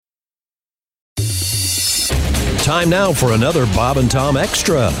Time now for another Bob and Tom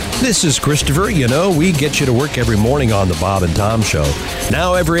Extra. This is Christopher. You know, we get you to work every morning on the Bob and Tom Show.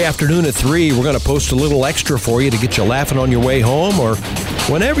 Now, every afternoon at 3, we're going to post a little extra for you to get you laughing on your way home or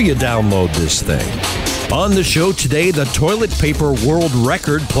whenever you download this thing. On the show today, the toilet paper world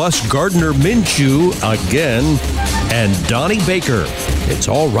record plus Gardner Minshew again and Donnie Baker. It's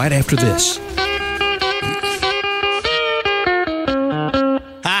all right after this.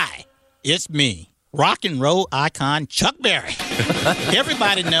 Hi, it's me, rock and roll icon Chuck Berry.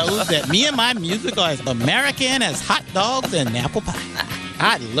 Everybody knows that me and my music are as American as hot dogs and apple pie.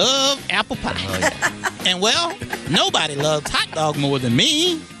 I love apple pie. Oh, yeah. And well, nobody loves hot dog more than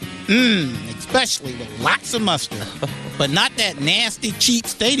me. Especially with lots of mustard. But not that nasty, cheap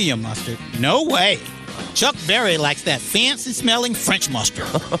stadium mustard. No way. Chuck Berry likes that fancy-smelling French mustard.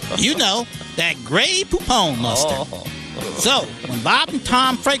 You know, that Grey Poupon mustard. So, when Bob and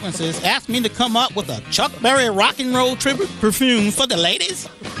Tom Fragrances asked me to come up with a Chuck Berry rock and roll tribute perfume for the ladies,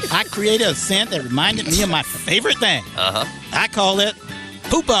 I created a scent that reminded me of my favorite thing. I call it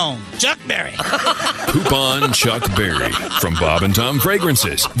Poop On Chuck Berry. Poop On Chuck Berry from Bob and Tom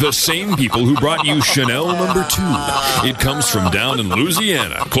Fragrances, the same people who brought you Chanel No. 2. It comes from down in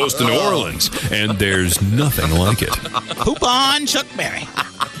Louisiana, close to New Orleans, and there's nothing like it. Poop On Chuck Berry.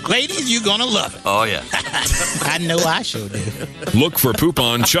 Ladies, you're gonna love it. Oh, yeah. I know I sure do. Look for Poop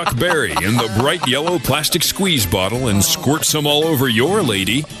On Chuck Berry in the bright yellow plastic squeeze bottle and squirt some all over your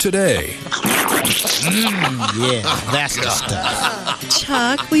lady today. Yeah, that's the stuff.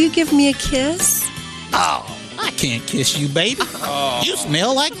 Chuck, will you give me a kiss? Oh, I can't kiss you, baby. You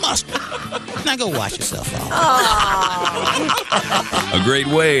smell like mustard. Now go wash yourself off. A great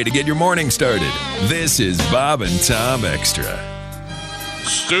way to get your morning started. This is Bob and Tom Extra.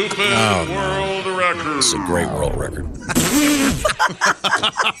 Stupid world record. It's a great world record.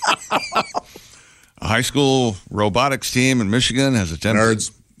 A high school robotics team in Michigan has attempted,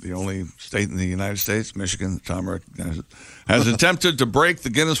 the only state in the United States, Michigan, Tom recognizes, has attempted to break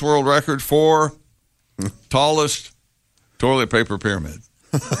the Guinness World Record for tallest toilet paper pyramid.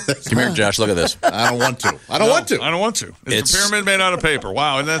 Come here, Josh. Look at this. I don't want to. I don't want to. It's a pyramid made out of paper.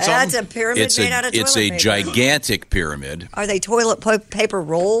 Wow, isn't that something? That's a pyramid made out of toilet paper. It's a gigantic pyramid. Are they toilet paper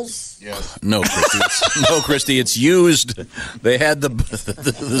rolls? Yes. No, Christy. It's used. They had the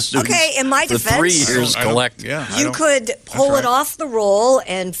students. Okay, in my defense, 3 years collect. You could pull it off the roll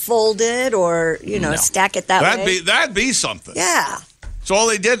and fold it, or stack it that way. That'd be something. Yeah. So all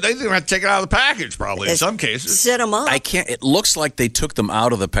they didn't have to take it out of the package, probably, in some cases. Set them up. It looks like they took them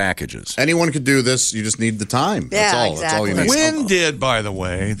out of the packages. Anyone could do this. You just need the time. Yeah, That's all. exactly. That's all you need. When did, by the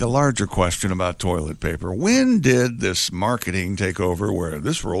way, the larger question about toilet paper, when did this marketing take over where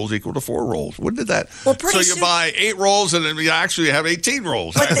this roll's equal to 4 rolls? When did that? Well, so you buy 8 rolls and then you actually have 18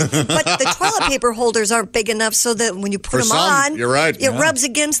 rolls. But the toilet paper holders aren't big enough so that when you put them on, you're right. It rubs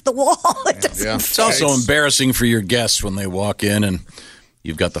against the wall. It's also embarrassing for your guests when they walk in and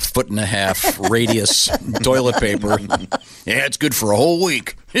you've got the 1.5-foot radius toilet paper. Yeah, it's good for a whole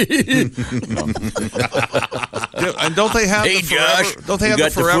week. And don't they have Hey, the forever, Josh, don't they have the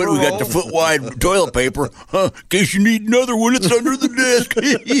forever we got the foot-wide toilet paper. In case you need another one, it's under the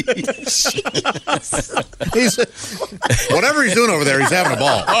He's whatever he's doing over there, he's having a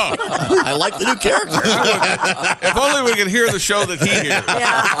ball. I like the new character. If only we could hear the show that he hears.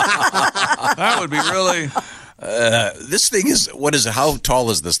 That would be really... This thing is, how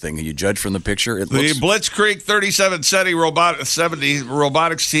tall is this thing? Can you judge from the picture? The Blitzkrieg 3770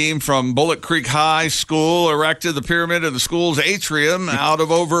 robotics team from Bullet Creek High School erected the pyramid in the school's atrium out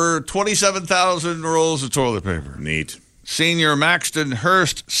of over 27,000 rolls of toilet paper. Neat. Senior Maxton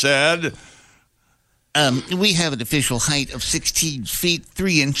Hurst said... we have an official height of 16 feet,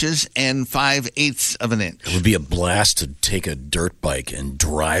 3 inches, and 5/8 of an inch. It would be a blast to take a dirt bike and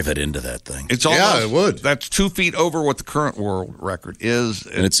drive it into that thing. It would. That's 2 feet over what the current world record is.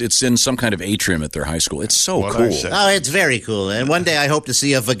 And it's in some kind of atrium at their high school. It's so cool. Oh, it's very cool. And one day I hope to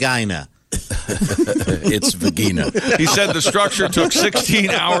see a vagina. It's vagina. He said the structure took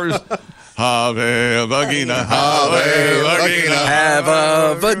 16 hours. Have a vagina. Have a vagina. Have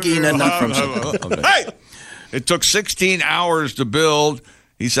a vagina. Not from... Okay. Hey! It took 16 hours to build.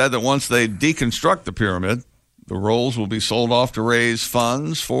 He said that once they deconstruct the pyramid, the rolls will be sold off to raise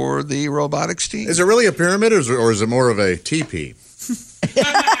funds for the robotics team. Is it really a pyramid, or is it more of a teepee?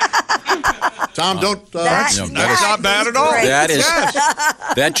 Tom, don't. That's not bad at all.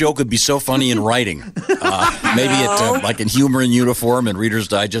 That joke would be so funny in writing. Maybe like in Humor in Uniform and Reader's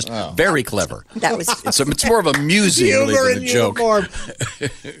Digest. Very clever. That was. It's more of a musing than a joke.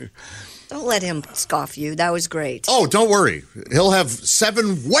 Don't let him scoff you. That was great. Oh, don't worry. He'll have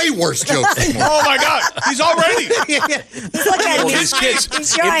 7 way worse jokes tomorrow. Oh my God, he's already. Well, these kids,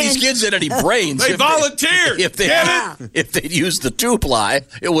 if these kids had any brains, They volunteered. If they'd used the 2-ply,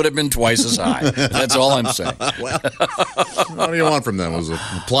 it would have been twice as high. That's all I'm saying. Well, what do you want from them? It was a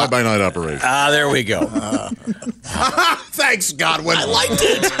fly-by-night operation. There we go. Thanks, Godwin. I liked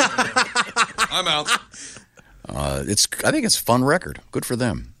it. I'm out. I think it's a fun record. Good for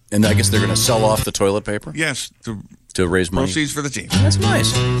them. And I guess they're going to sell off the toilet paper? Yes, To raise money? proceeds for the team. That's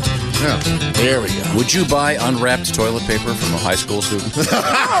nice. Yeah. There we go. Would you buy unwrapped toilet paper from a high school student? They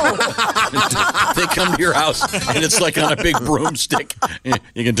come to your house, and it's like on a big broomstick.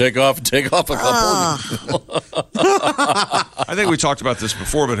 You can take off a couple. I think we talked about this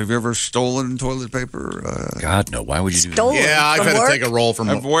before, but have you ever stolen toilet paper? God, no. Why would you do that? Stolen Yeah, I've from had work? to take a roll from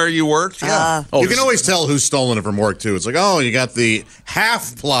Where you worked? Yeah. you can always tell who's stolen it from work, too. It's like, oh, you got the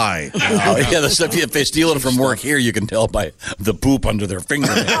half-ply. Oh, yeah, the stuff, if they steal it from work here, you can tell by the poop under their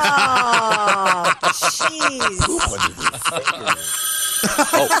fingernails. Oh, jeez.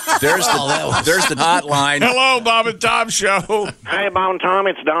 There's the hotline. Hello, Bob and Tom Show. Hey, Bob and Tom,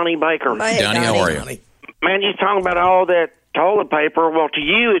 it's Donnie Baker. Hey, Donnie, how are you? Man, you're talking about all that toilet paper. Well, to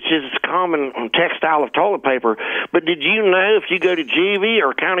you, it's just a common textile of toilet paper. But did you know if you go to juvie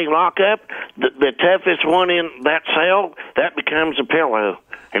or county lockup, the toughest one in that cell, that becomes a pillow?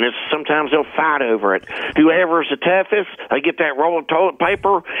 And sometimes they'll fight over it. Whoever's the toughest, they get that roll of toilet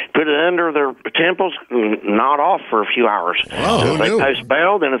paper, put it under their temples, and nod off for a few hours. Oh, And if they post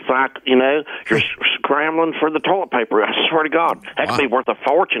bail, then it's like, you're scrambling for the toilet paper. I swear to God. That could be worth a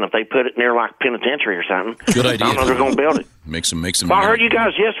fortune if they put it near, like, penitentiary or something. Good idea. I don't know they're going to build it. Make some. Well, I heard you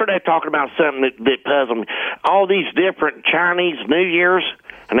guys yesterday talking about something that puzzled me. All these different Chinese New Year's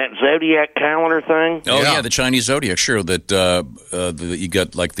and that Zodiac calendar thing. Oh, yeah, the Chinese Zodiac, sure. That you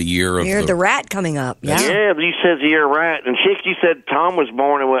got, like, the year of Year of the rat coming up. Yeah. Yeah, you said the year of rat. And Chick, you said Tom was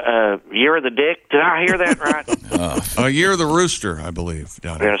born year of the dick. Did I hear that right? A year of the rooster, I believe.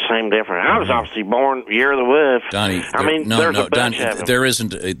 Donnie. Yeah, same difference. I was obviously born year of the wolf. Donnie, there's a bunch of them. there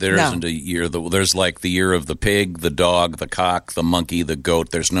isn't a year. There's like the year of the pig, the dog, the cock, the monkey, the goat.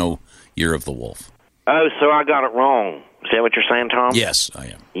 There's no year of the wolf. Oh, so I got it wrong. Is that what you're saying, Tom? Yes, I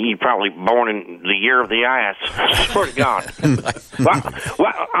am. You're probably born in the year of the ass. I swear to God.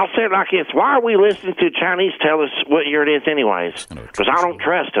 well, I'll say it like this. Why are we listening to Chinese tell us what year it is anyways? Because I don't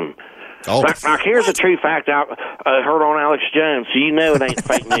trust them. Oh. Like, here's a true fact I heard on Alex Jones, so you know it ain't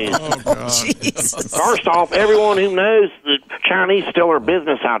fake news. Jesus. First off, everyone who knows the Chinese steal our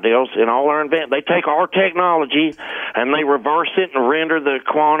business ideals and all our they take our technology and they reverse it and render the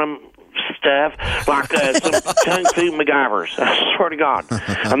quantum stuff like some Kung Fu MacGyvers. I swear to God.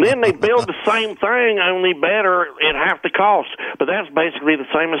 And then they build the same thing, only better at half the cost. But that's basically the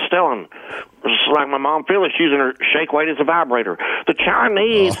same as stealing. It's like my mom Phyllis using her shake weight as a vibrator. The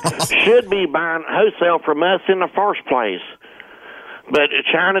Chinese should be buying wholesale from us in the first place. But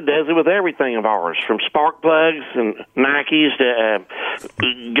China does it with everything of ours, from spark plugs and Nikes to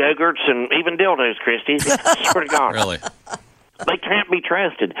Go-Gurts and even dildos, Christy. I swear to God. Really? They can't be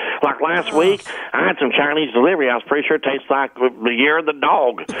trusted. Like last week, I had some Chinese delivery. I was pretty sure it tastes like the year of the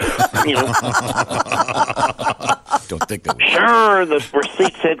dog. Don't think that. Sure, the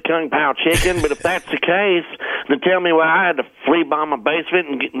receipt said Kung Pao chicken, but if that's the case, then tell me why I had to flea bomb my basement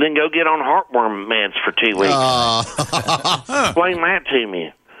and then go get on heartworm meds for 2 weeks. Explain that to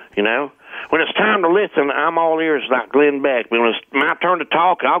me, When it's time to listen, I'm all ears like Glenn Beck. But when it's my turn to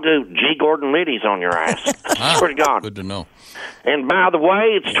talk, I'll go G. Gordon Liddy's on your ass. I swear to God. Good to know. And by the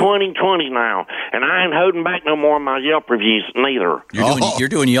way, it's 2020 now, and I ain't holding back no more of my Yelp reviews neither. You're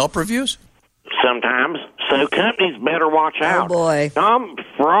doing Yelp reviews? Sometimes. So companies better watch out. Oh, boy.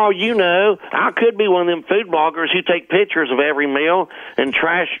 For all you know, I could be one of them food bloggers who take pictures of every meal and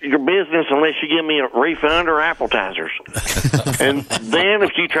trash your business unless you give me a refund or appetizers. And then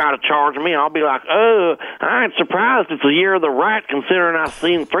if you try to charge me, I'll be like, oh, I ain't surprised it's the year of the rat considering I've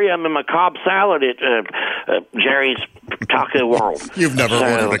seen 3 of them in my Cobb salad at Jerry's Taco World. You've never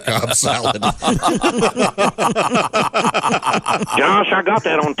ordered a Cobb salad. Josh, I got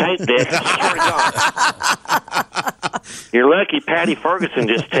that on tape, Dick. I swear to God. You're lucky Patty Ferguson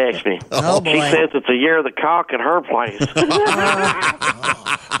just texted me. Oh, boy. She says it's a year of the cock at her place.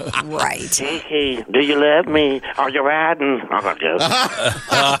 Right. Hey, do you love me? Are you riding? I gotta go.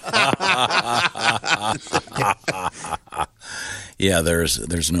 Yeah,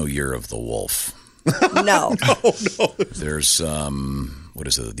 there's no year of the wolf. No. There's what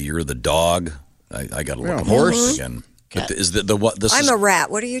is it? The year of the dog. I got to look at horse again. Is the what? This I'm is a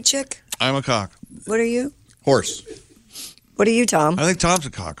rat. What are you, Chick? I'm a cock. What are you? Horse. What are you, Tom? I think Tom's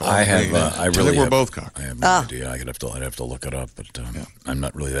a cock. I think we're both cock. I have no idea. I'd have to look it up, but I'm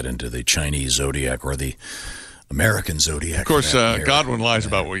not really that into the Chinese zodiac or the American zodiac. Of course, Godwin lies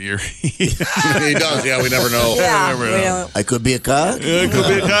about what year he does. Yeah, we never know. Yeah, we don't. I could be a cock. It could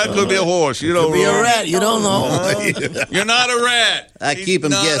be a cock, could be a horse. You don't know. Could be a rat. You don't know. You're not a rat. I keep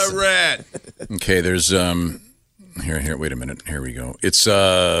him guessing. Not a rat. Okay, there's here. Wait a minute. Here we go. It's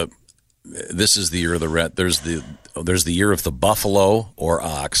this is the year of the rat. There's the year of the buffalo or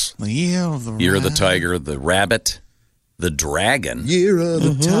ox. The year of the year of the tiger, the rabbit, the dragon. Year of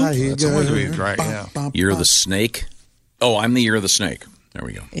the tiger. That's always be a dragon. Yeah. Year of the snake. Oh, I'm the year of the snake. There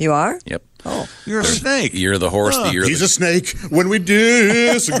we go. You are? Yep. Oh, you're a snake. Year of the horse. The year. He's a snake when we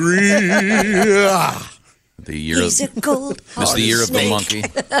disagree. The year he's of a gold. It's the year of the monkey.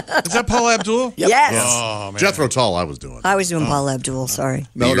 Is that Paul Abdul? Yep. Yes. Oh, man. Jethro Tull, I was doing. I was doing Paul Abdul. Sorry.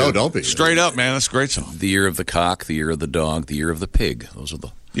 No, don't be. Straight up, man. That's a great song. The year of the cock. The year of the dog. The year of the pig. Those are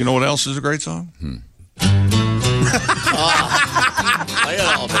the. You know what else is a great song?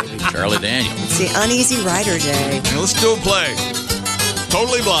 Charlie Daniels. It's the Uneasy Rider Day. Now let's do a play.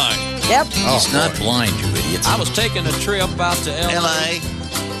 Totally blind. Yep. He's not blind, you idiot. I was taking a trip out to L.A.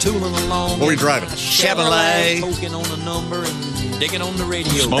 Tooling along. What were you driving? Chevrolet. Poking on the number and digging on the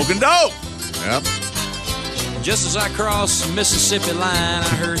radio. Smoking dope. Yep. Just as I crossed the Mississippi line, I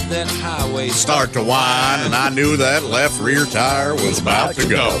heard that highway Start to whine, and I knew that left rear tire was about to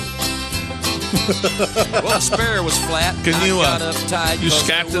go. Well, the spare was flat. Can you got uptight you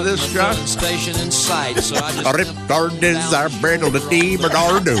scat to this, Josh? Station in sight, so I just Riptard is our brittle to tea,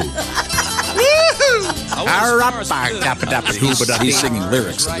 Bernardo. He's singing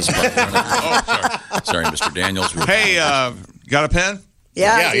lyrics at this point. Sorry, Mr. Daniels. Hey, got a pen?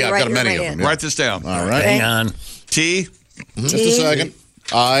 Yeah, I've got many of them. Write this down. All right. Hang on. T. Just a second.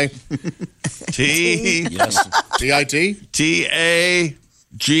 I. T. Yes. T-I-T.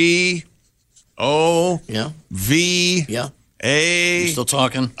 Yeah. V. Yeah. A. You still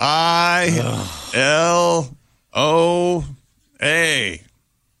talking? I. L-O-A.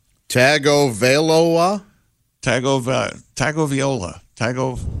 Tagovailoa. Tagovailoa.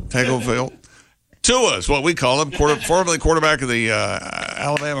 Tagovailoa. Tua is what we call him. Formerly quarterback of the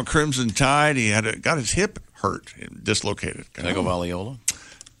Alabama Crimson Tide. He got his hip hurt, dislocated. Tagovailoa?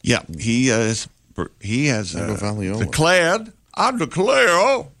 Yeah, he has declared. I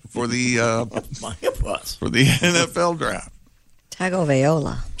declare for the NFL draft.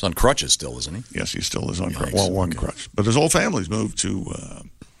 Tagovailoa. He's on crutches still, isn't he? Yes, he still is on crutches. Well, one crutch, but his whole family's moved to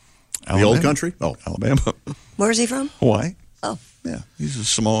Alabama. The old country. Oh, Alabama. Where is he from? Hawaii. Oh, yeah, he's a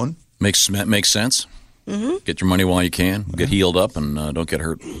Samoan. Makes sense. Mm-hmm. Get your money while you can. Get healed up and don't get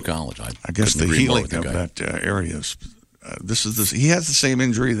hurt in college. I guess the healing of that area is. He has the same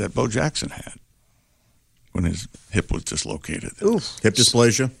injury that Bo Jackson had when his hip was dislocated. Oof. Hip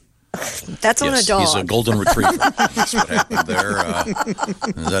dysplasia. That's on a dog. He's a golden retriever. That's what happened there.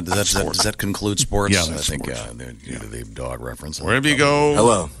 Does that conclude sports? Yeah, I think sports. The dog reference. Wherever you go.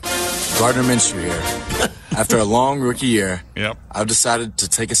 Hello, Gardner Minshew here. After a long rookie year, Yep. I've decided to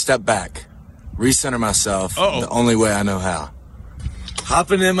take a step back, recenter myself Uh-oh. the only way I know how.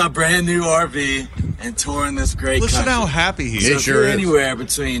 Hopping in my brand new RV and touring this great Listen country. how happy he So is. if you're anywhere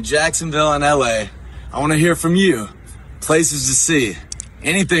between Jacksonville and LA, I want to hear from you. Places to see,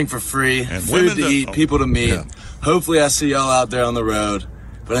 anything for free, And food women to eat, people to meet. Yeah. Hopefully I see y'all out there on the road.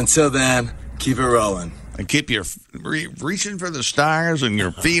 But until then, keep it rolling. And keep your reaching for the stars and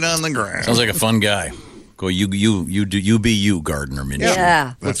your feet on the ground. Sounds like a fun guy. Go, you be you, Gardner Minshew.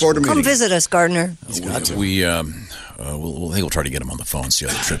 Yeah. Look forward to Come meeting. visit us, Gardner. We'll try to get him on the phone, see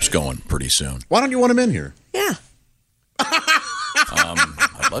how the trip's going pretty soon. Why don't you want him in here? Yeah.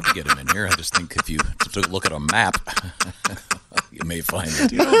 I'd love to get him in here. I just think if you took a look at a map, you may find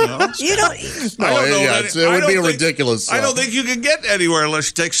it. You don't. It would be ridiculous. I don't think you can get anywhere unless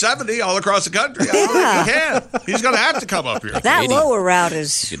you take 70 all across the country. I don't think you can. He's going to have to come up here. That lower route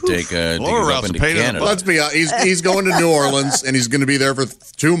is. You could take Lower up route's into a pain in the Canada. butt. Let's be honest. He's going to New Orleans, and he's going to be there for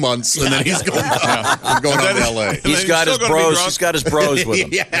 2 months, and then he's going on to L.A. He's got his bros. He's got his bros with him.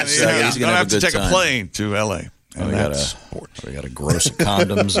 Yes. So he's going to have a to good take time. a plane to L.A. And We got a gross of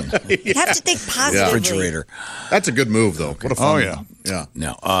condoms and You have to think positively. refrigerator. That's a good move, though. What a fun yeah.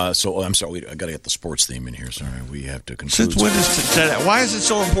 Now, so I'm sorry. I got to get the sports theme in here. Sorry, we have to conclude. Since when is today? Why is it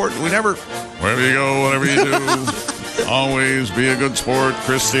so important? We never. Wherever you go, whatever you do, always be a good sport,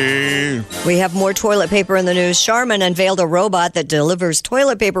 Christy. We have more toilet paper in the news. Charmin unveiled a robot that delivers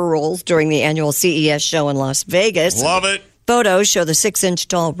toilet paper rolls during the annual CES show in Las Vegas. Love it. Photos show the 6-inch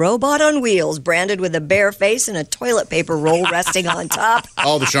tall robot on wheels, branded with a bear face and a toilet paper roll resting on top.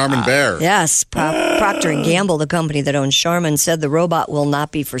 Oh, the Charmin bear. Yes. Procter & Gamble, the company that owns Charmin, said the robot will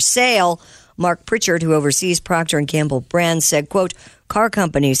not be for sale. Mark Pritchard, who oversees Procter & Gamble brands, said, quote, car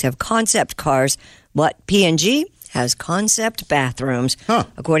companies have concept cars, but P&G has concept bathrooms.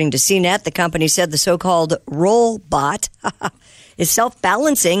 According to CNET, the company said the so-called Rollbot is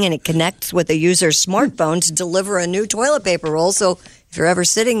self-balancing, and it connects with a user's smartphone to deliver a new toilet paper roll. So if you're ever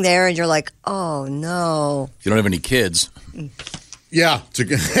sitting there and you're like, oh, no. If you don't have any kids. Yeah.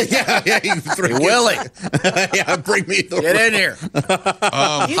 Hey, Willie. Yeah, bring me the Get in here.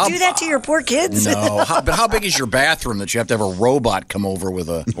 You do that to your poor kids? No. But how big is your bathroom that you have to have a robot come over with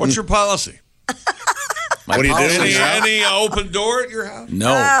a... What's your policy? What do you do? Any open door at your house?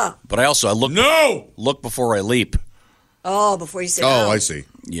 No. But I look before I leap. Oh, before you sit down. Oh, I see.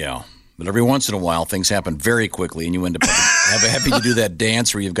 Yeah. But every once in a while, things happen very quickly, and you end up having to do that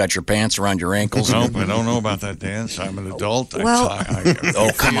dance where you've got your pants around your ankles. Nope, I don't know about that dance. I'm an adult. Well,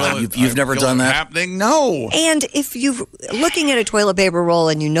 oh, come on. You've never done that? Happening? No. And if you're looking at a toilet paper roll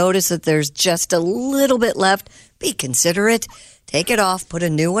and you notice that there's just a little bit left, be considerate. Take it off, put a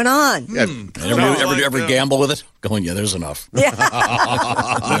new one on. Yeah. Ever gamble with it? Going, yeah, there's enough. Yeah.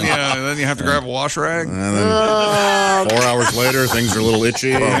 then you have to grab a wash rag. And then 4 hours later, things are a little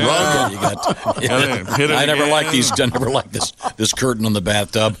itchy. I never liked these. I never liked this curtain on the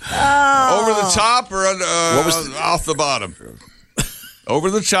bathtub. Over the top or off the bottom?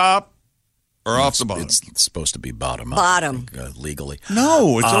 Over the top or off the bottom? It's supposed to be bottom. Bottom. Legally.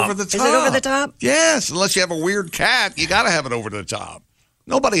 No, it's over the top. Is it over the top? Yes, unless you have a weird cat, you got to have it over the top.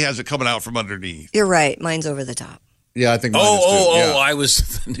 Nobody has it coming out from underneath. You're right. Mine's over the top. Yeah, I think mine is too. Yeah. I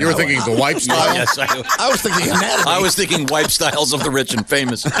was... You were thinking the wipe style? Yes, I was thinking anatomy. I was thinking wipe styles of the rich and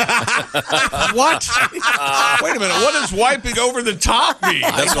famous. What? Wait a minute. What does wiping over the top mean?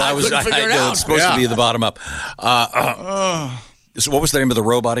 That's what I was... It's supposed to be the bottom up. So what was the name of the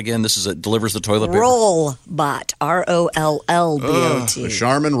robot again? This is delivers the toilet paper? Rollbot. Rollbot. The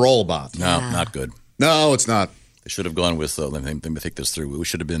Charmin Rollbot. No, not good. No, it's not. They should have gone with, let me think this through. We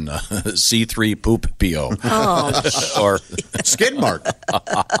should have been C3 Poop PO. Oh. Or Skid Mark.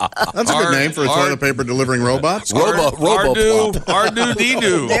 That's a good name for a toilet paper delivering robots.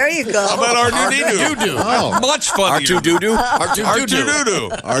 R2-D-Doo. There you go. How about R2-D-Doo? Oh. Much funnier. R2-Doo-Doo? R2-Doo-Doo.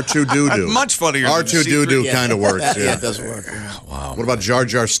 R2-Doo-Doo. Much funnier. R2-Doo-Doo kind of works. Yeah, it doesn't work. Wow. What about Jar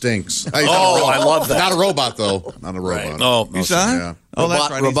Jar Stinks? I love that. Not a robot, though. Not a robot. Oh, You saw it? Yeah. Oh,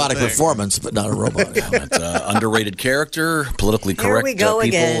 that's right. Robotic performance, but not a robot. It's underrated character, politically Here correct. we go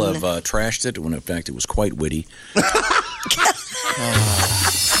People again. have trashed it when, in fact, it was quite witty.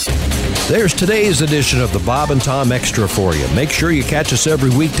 There's today's edition of the Bob and Tom Extra for you. Make sure you catch us every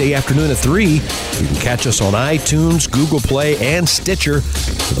weekday afternoon at 3. You can catch us on iTunes, Google Play, and Stitcher.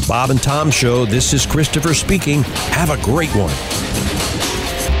 For the Bob and Tom Show, this is Christopher speaking. Have a great one.